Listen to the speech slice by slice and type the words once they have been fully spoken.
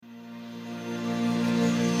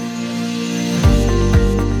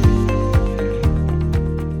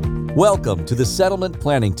Welcome to the Settlement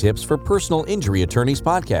Planning Tips for Personal Injury Attorneys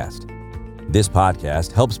podcast. This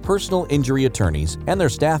podcast helps personal injury attorneys and their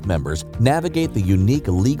staff members navigate the unique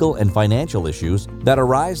legal and financial issues that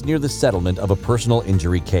arise near the settlement of a personal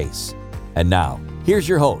injury case. And now, here's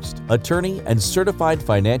your host, attorney and certified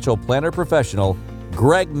financial planner professional,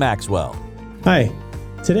 Greg Maxwell. Hi.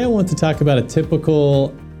 Today I want to talk about a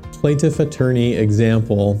typical plaintiff attorney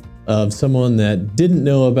example of someone that didn't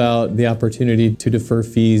know about the opportunity to defer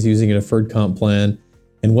fees using a deferred comp plan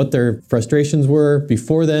and what their frustrations were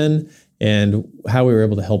before then and how we were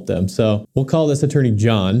able to help them. So we'll call this attorney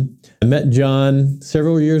John. I met John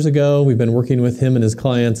several years ago. We've been working with him and his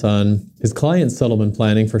clients on his client settlement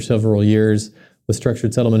planning for several years with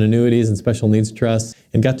structured settlement annuities and special needs trusts,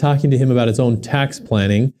 and got talking to him about his own tax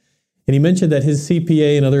planning. And he mentioned that his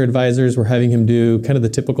CPA and other advisors were having him do kind of the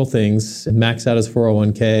typical things, max out his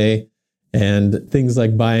 401k and things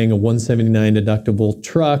like buying a $179 deductible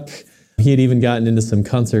truck. He had even gotten into some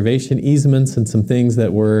conservation easements and some things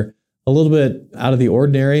that were a little bit out of the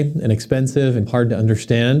ordinary and expensive and hard to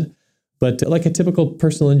understand. But like a typical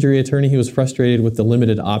personal injury attorney, he was frustrated with the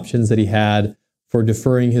limited options that he had for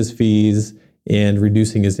deferring his fees and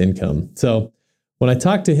reducing his income. So when I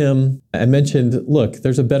talked to him, I mentioned, look,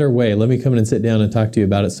 there's a better way. Let me come in and sit down and talk to you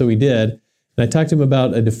about it. So he did. And I talked to him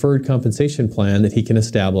about a deferred compensation plan that he can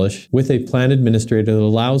establish with a plan administrator that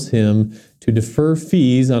allows him to defer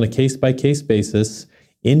fees on a case-by-case basis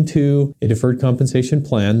into a deferred compensation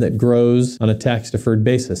plan that grows on a tax-deferred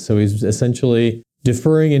basis. So he's essentially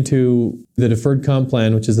deferring into the deferred comp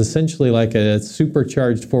plan, which is essentially like a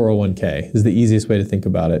supercharged 401k, is the easiest way to think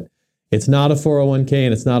about it. It's not a 401k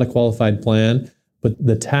and it's not a qualified plan, but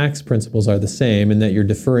the tax principles are the same in that you're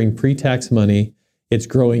deferring pre-tax money, it's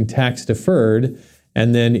growing tax deferred,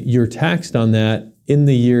 and then you're taxed on that in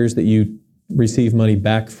the years that you receive money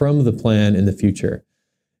back from the plan in the future.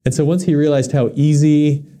 And so once he realized how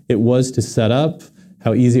easy it was to set up,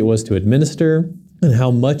 how easy it was to administer, and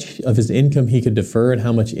how much of his income he could defer and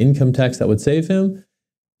how much income tax that would save him,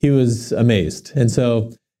 he was amazed. And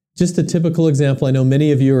so just a typical example, I know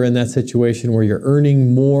many of you are in that situation where you're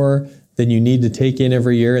earning more than you need to take in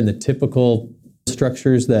every year, and the typical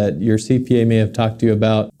structures that your CPA may have talked to you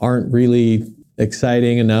about aren't really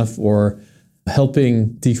exciting enough or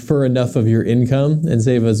helping defer enough of your income and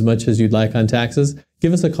save as much as you'd like on taxes.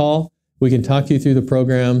 Give us a call. We can talk you through the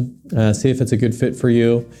program, see if it's a good fit for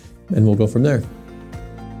you, and we'll go from there.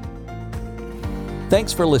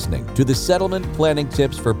 Thanks for listening to the Settlement Planning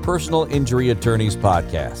Tips for Personal Injury Attorneys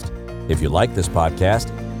podcast. If you like this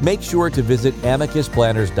podcast, make sure to visit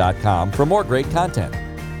amicusplanners.com for more great content,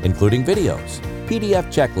 including videos, PDF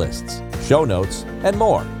checklists, show notes, and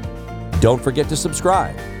more. Don't forget to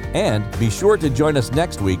subscribe, and be sure to join us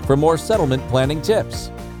next week for more settlement planning tips.